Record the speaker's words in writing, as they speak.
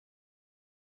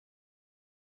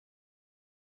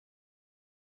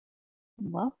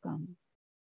Welcome.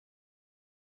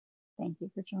 Thank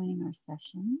you for joining our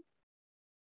session.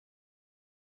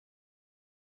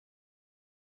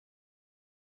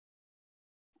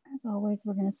 As always,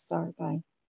 we're going to start by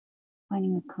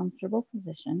finding a comfortable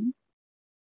position,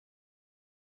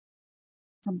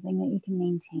 something that you can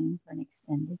maintain for an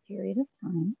extended period of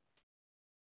time.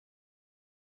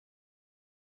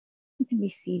 You can be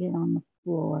seated on the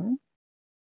floor,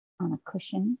 on a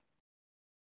cushion,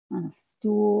 on a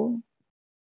stool,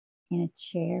 in a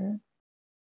chair,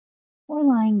 or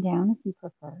lying down if you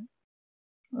prefer.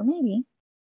 Or maybe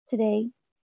today,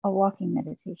 a walking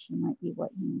meditation might be what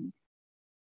you need.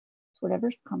 It's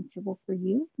whatever's comfortable for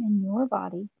you and your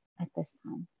body at this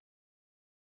time.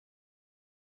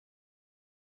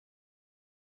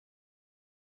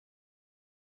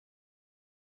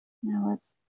 Now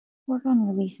let's work on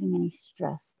releasing any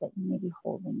stress that you may be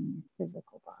holding in your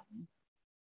physical body.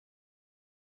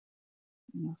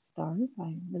 And you'll start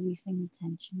by releasing the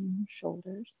tension in your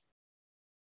shoulders.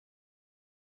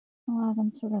 Allow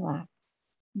them to relax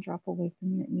and drop away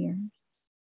from your ears.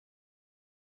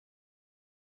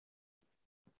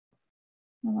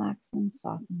 Relax and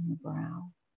soften your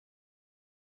brow.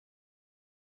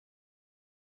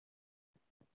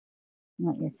 And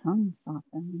let your tongue soften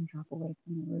and drop away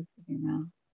from the roof of your mouth.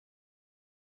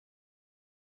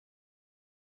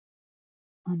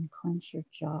 Unclench your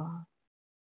jaw.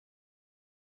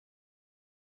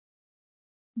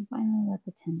 And finally, let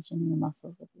the tension in the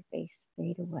muscles of your face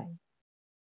fade away.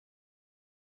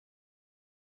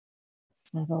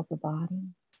 Settle the body.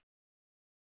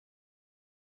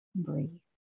 And breathe.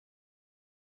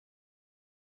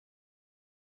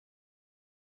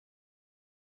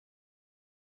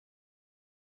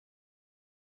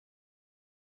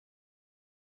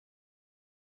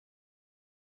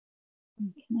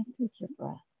 And connect with your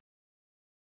breath.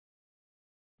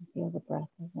 And feel the breath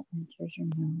as it enters your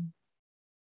nose.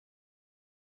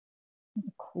 With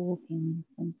a cool feeling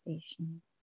sensation.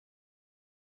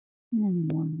 And then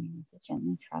warming as it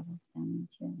gently travels down into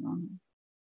your lungs.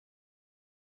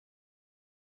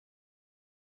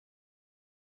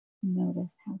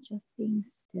 Notice how just being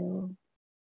still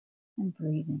and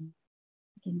breathing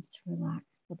begins to relax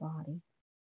the body.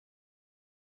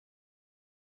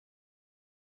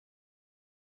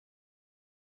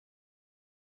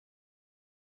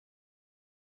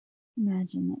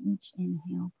 Imagine that each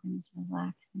inhale brings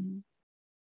relaxing,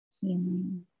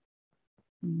 healing,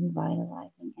 and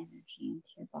revitalizing energy into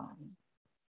your body.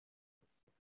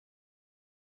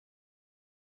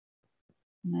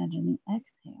 Imagine the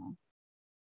exhale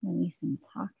releasing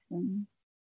toxins,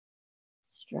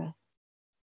 stress,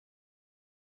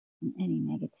 and any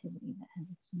negativity that has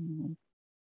accumulated.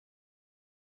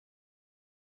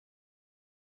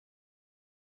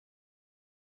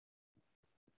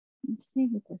 And stay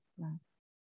with this breath,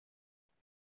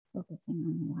 focusing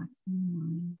on relaxing the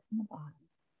mind and the body.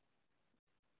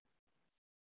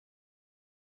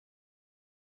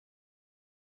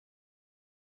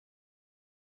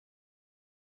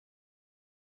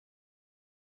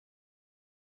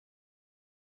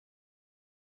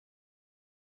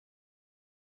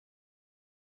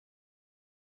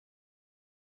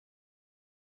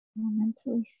 Now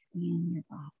mentally scan your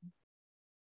body.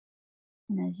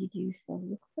 And as you do so,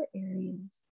 look for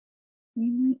areas where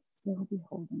you might still be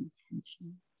holding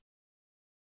tension.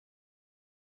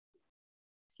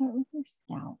 Start with your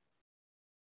scalp,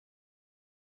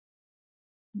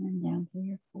 and then down through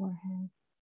your forehead,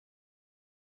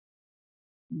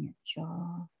 and your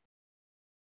jaw,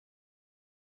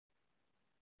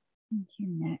 into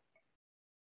your neck,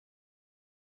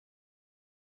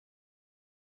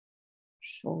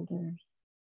 shoulders,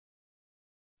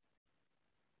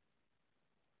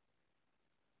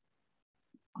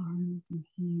 arms and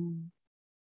hands,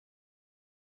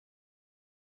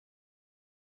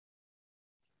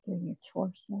 through your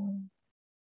torso,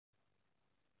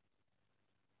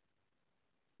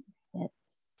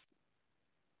 hips,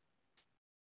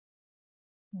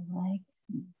 your legs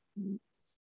and your feet.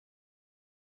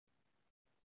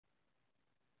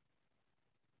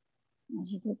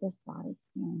 As you did this body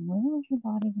scan, where was your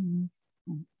body the most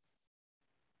tense?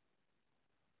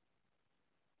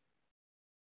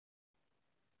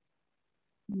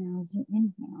 Now as you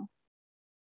inhale,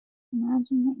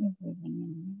 imagine that you're breathing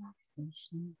in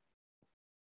relaxation.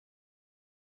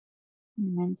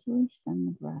 And mentally send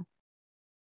the breath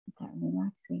with that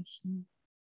relaxation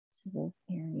to those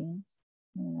areas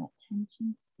where that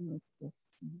tension still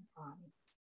exists in your body.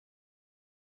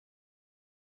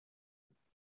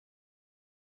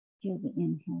 Feel the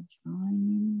inhale drawing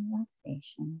in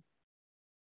relaxation.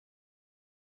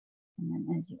 And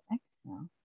then as you exhale,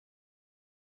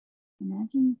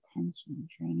 Imagine tension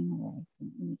draining away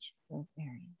from each of those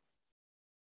areas.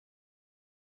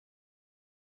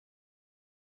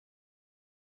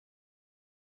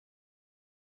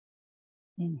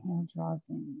 Inhale draws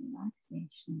in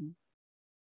relaxation.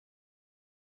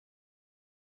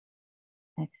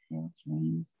 Exhale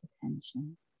drains the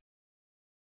tension.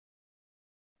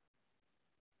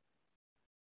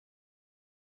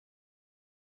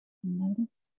 Notice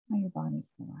how your body's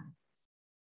relaxed.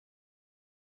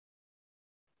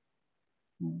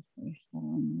 Notice that you're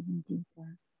settling even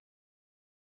deeper.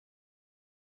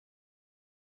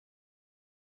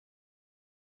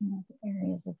 And that the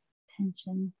areas of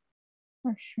tension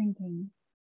are shrinking,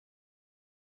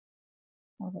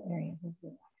 while the areas of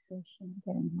relaxation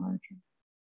are getting larger.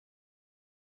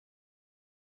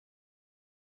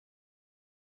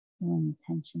 Feeling the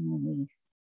tension release.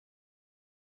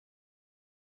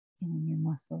 Feeling your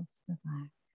muscles relax.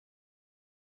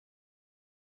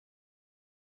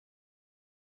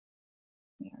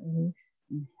 They are loose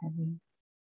and heavy.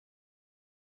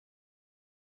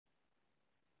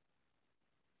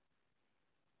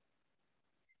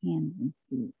 Hands and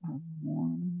feet are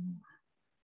warm and relaxed.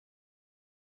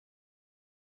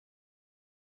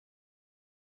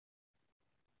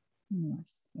 You are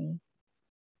safe.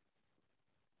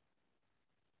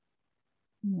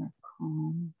 You are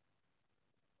calm.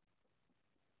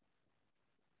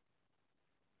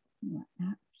 You are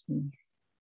at peace.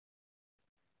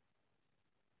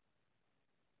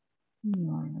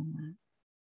 You are relaxed.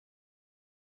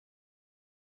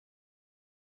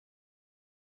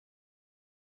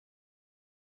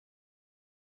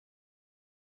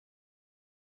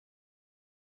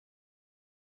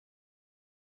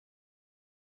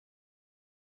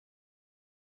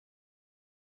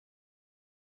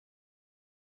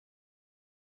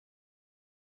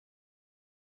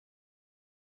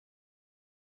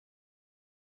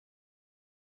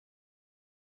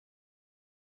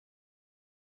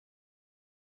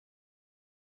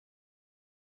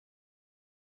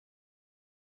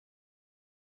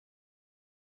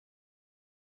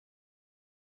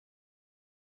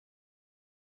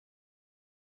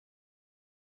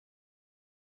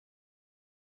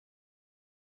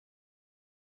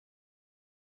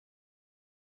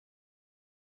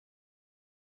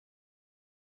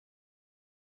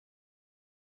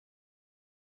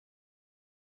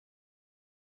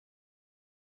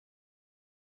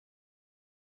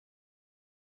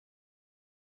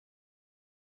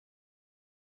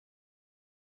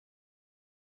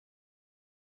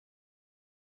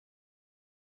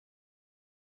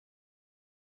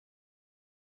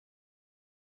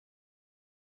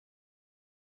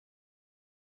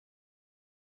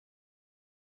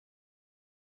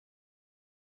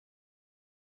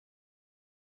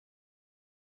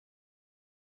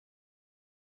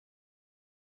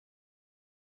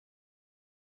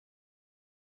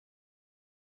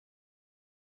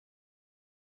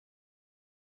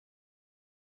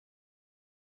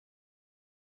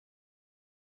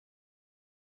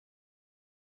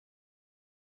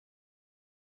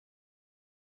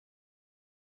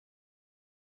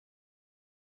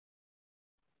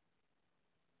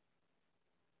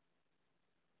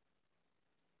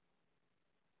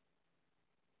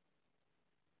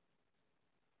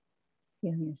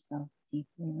 Feel yourself deeply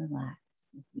relaxed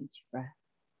with each breath.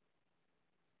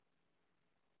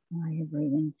 Allow your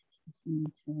breathing to continue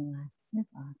to relax your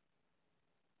body.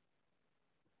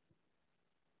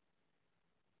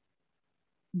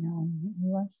 Knowing that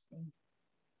you are safe,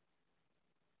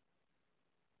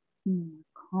 you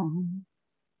are calm,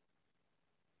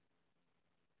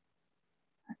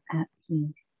 at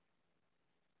peace,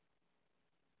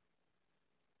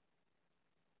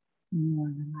 and you are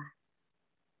relaxed.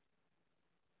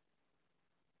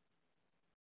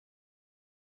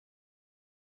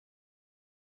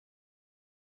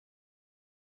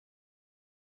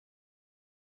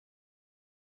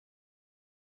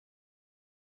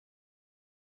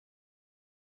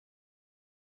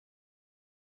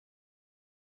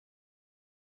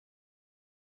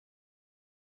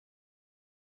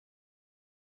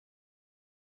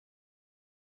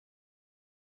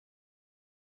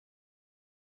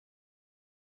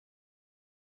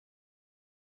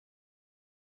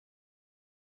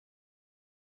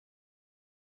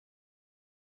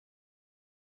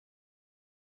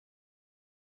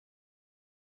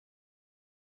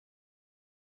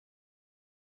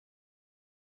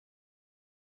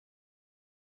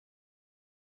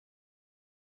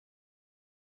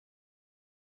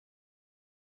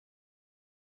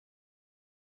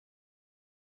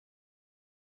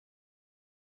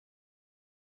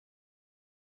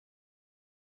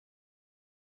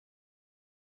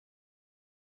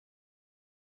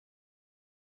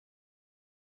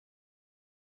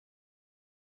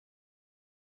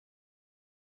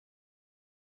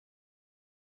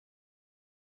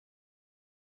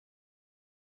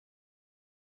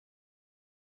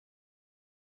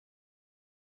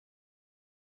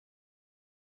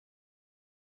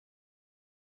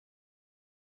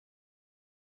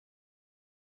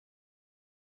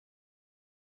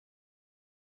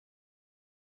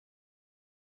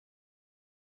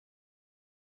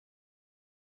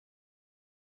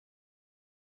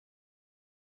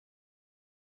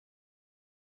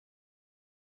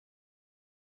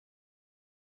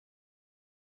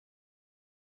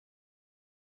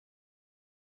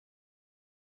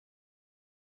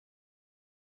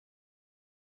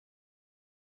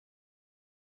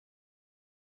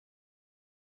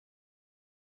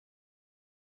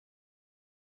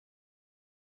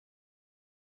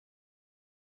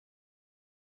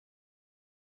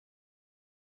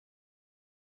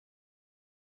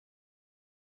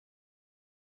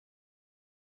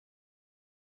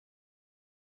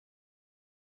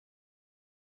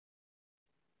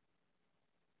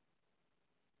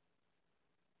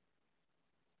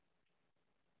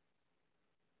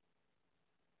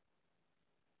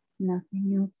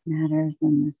 Nothing else matters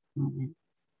in this moment.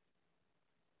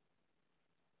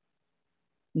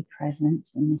 Be present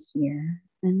in the here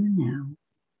and the now.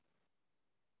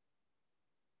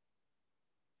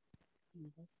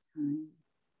 In this time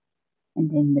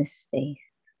and in this space,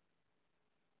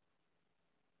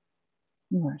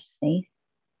 you are safe,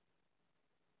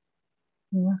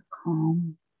 you are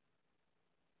calm,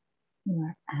 you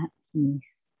are at peace,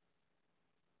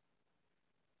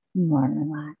 you are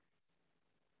relaxed.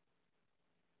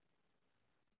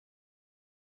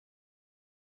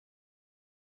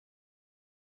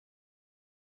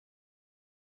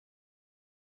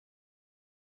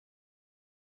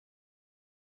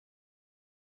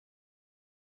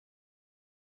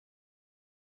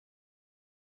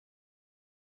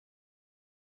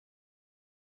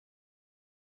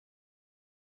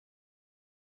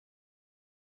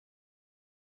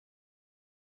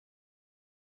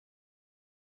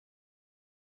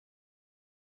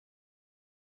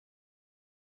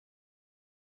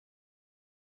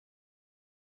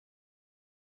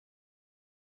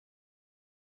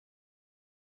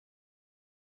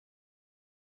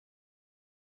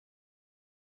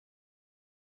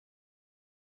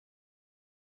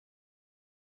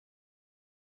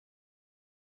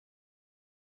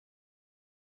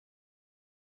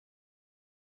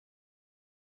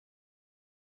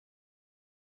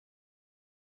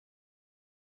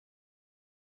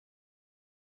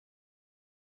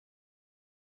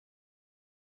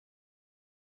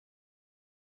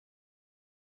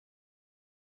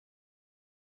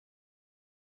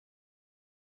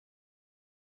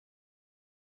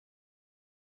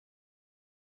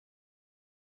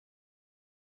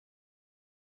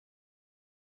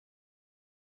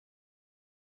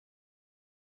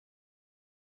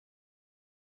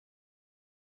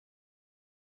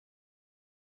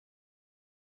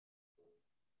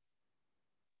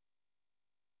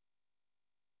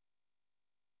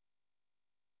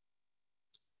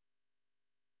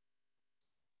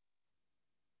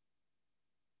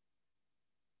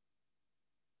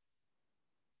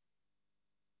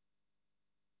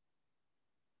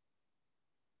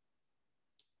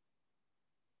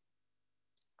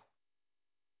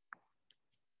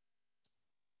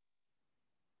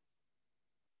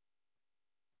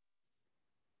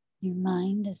 Your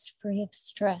mind is free of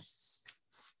stress.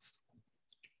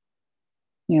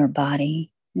 Your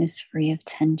body is free of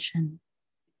tension.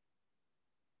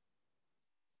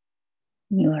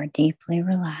 You are deeply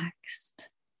relaxed.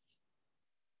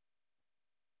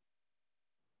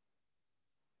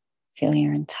 Feel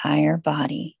your entire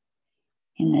body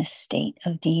in this state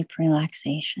of deep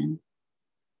relaxation.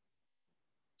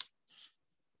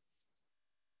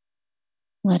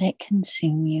 Let it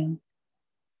consume you.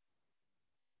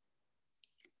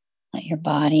 Let your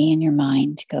body and your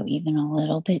mind go even a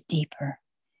little bit deeper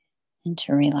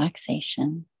into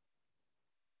relaxation.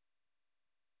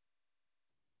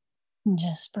 And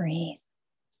just breathe.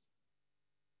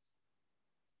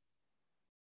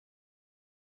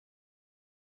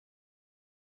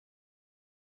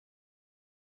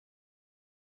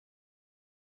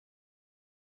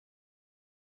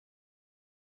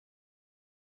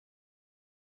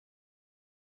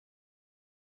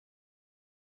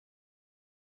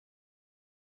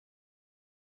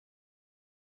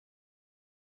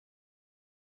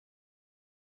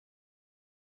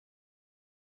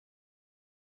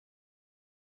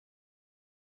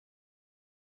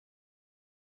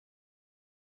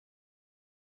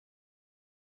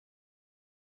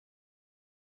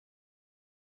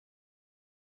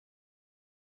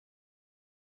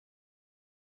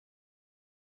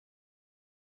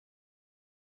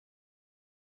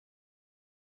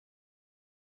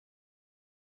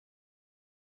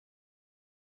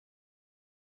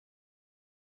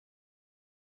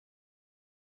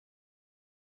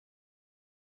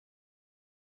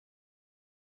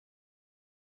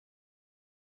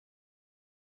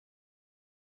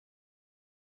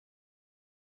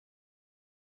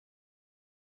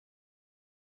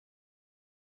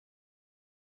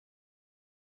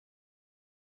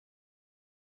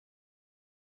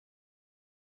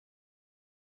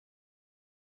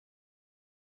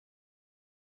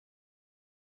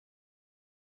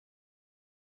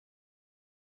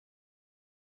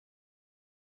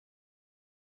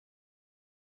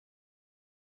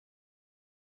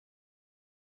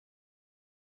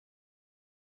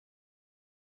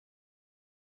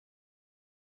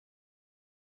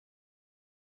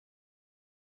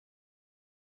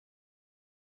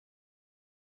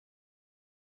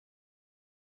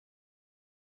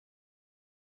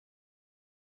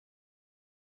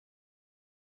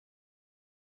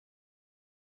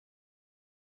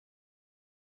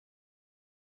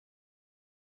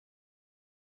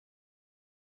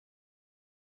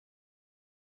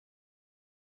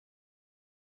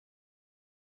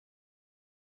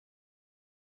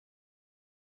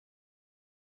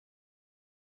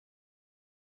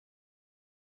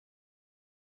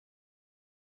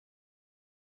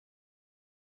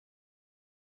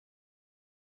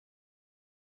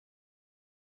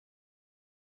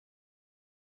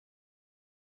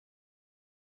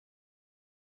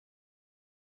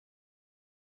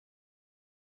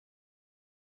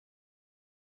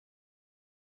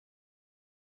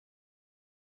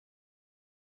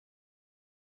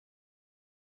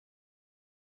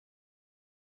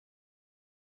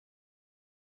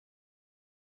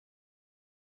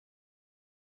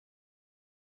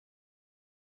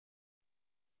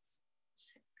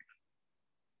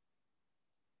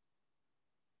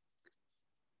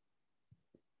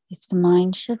 If the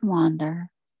mind should wander,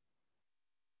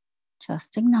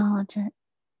 just acknowledge it.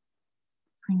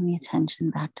 Bring the attention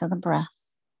back to the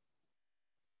breath.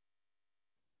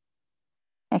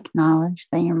 Acknowledge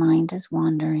that your mind is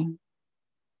wandering.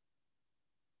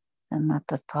 Then let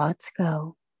the thoughts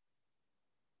go.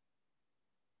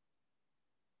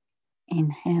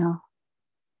 Inhale.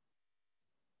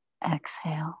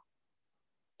 Exhale.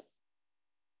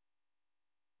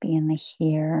 Be in the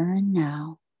here and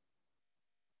now,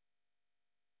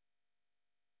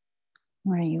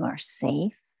 where you are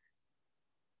safe,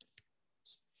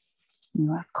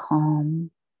 you are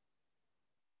calm,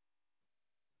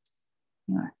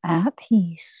 you are at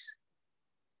peace,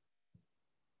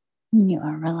 and you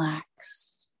are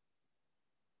relaxed.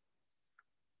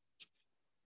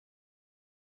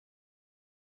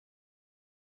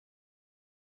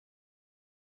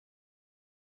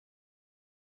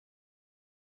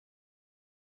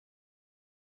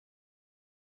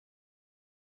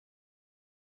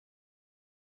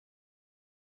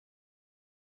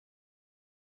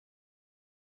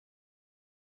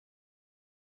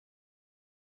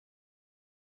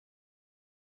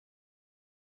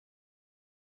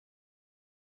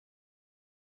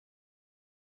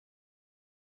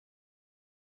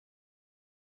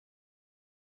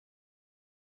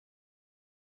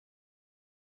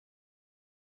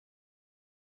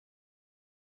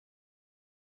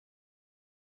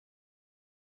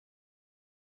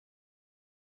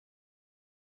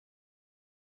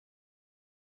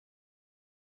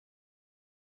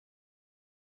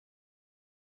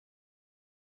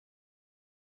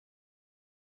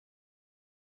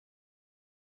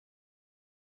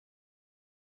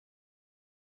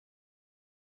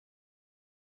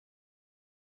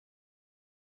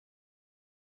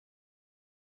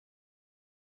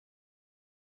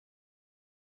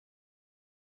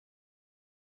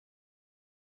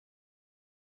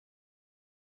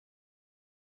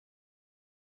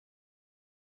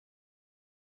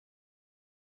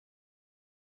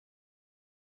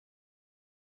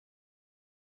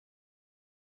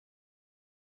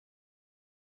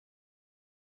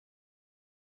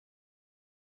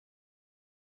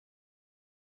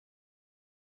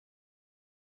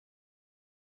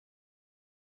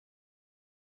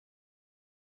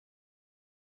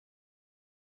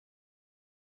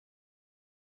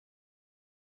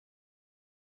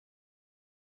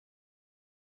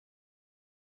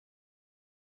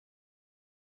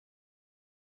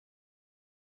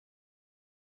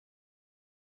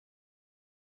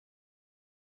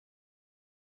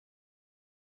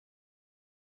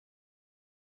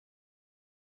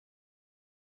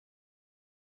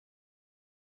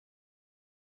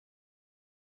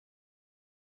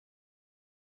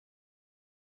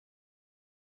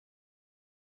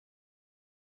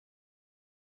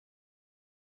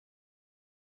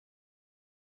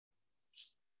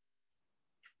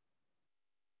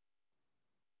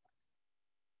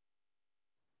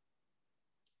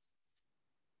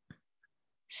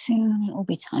 Soon it will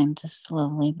be time to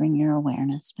slowly bring your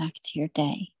awareness back to your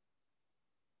day.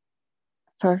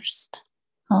 First,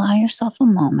 allow yourself a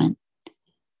moment.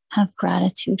 Have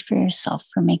gratitude for yourself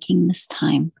for making this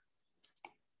time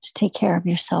to take care of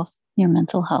yourself, your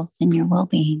mental health, and your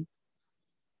well-being.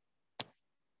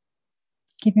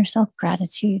 Give yourself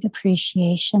gratitude,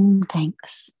 appreciation, and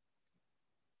thanks.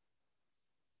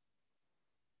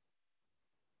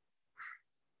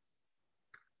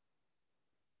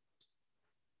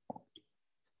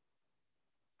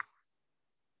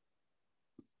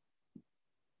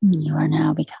 You are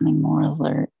now becoming more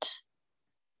alert,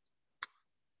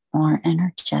 more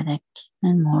energetic,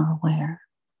 and more aware,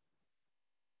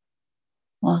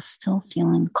 while still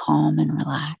feeling calm and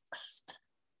relaxed.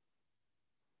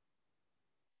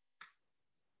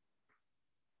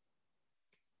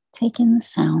 Take in the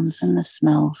sounds and the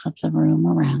smells of the room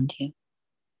around you.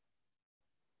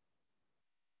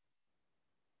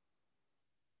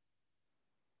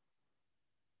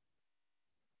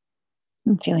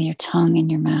 And feel your tongue in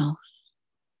your mouth.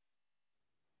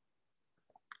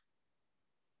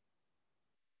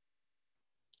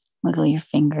 Wiggle your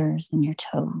fingers and your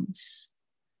toes.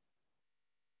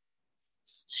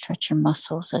 Stretch your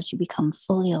muscles as you become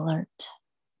fully alert.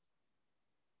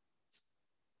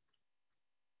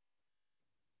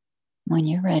 When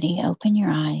you're ready, open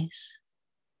your eyes.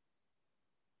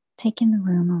 Take in the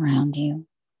room around you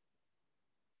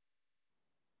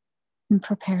and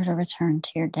prepare to return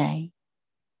to your day.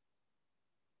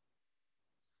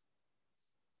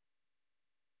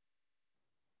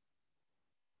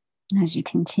 As you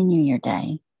continue your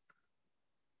day,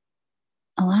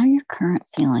 allow your current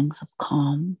feelings of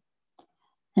calm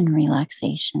and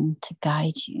relaxation to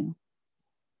guide you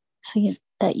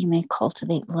that you may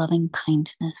cultivate loving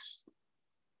kindness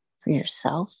for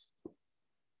yourself,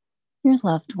 your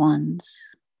loved ones,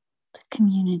 the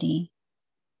community,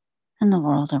 and the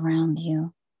world around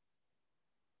you.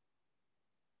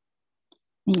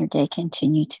 May your day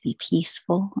continue to be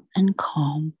peaceful and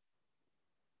calm.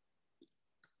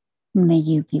 May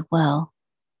you be well.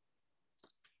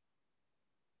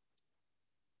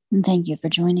 And thank you for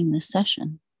joining this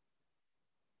session.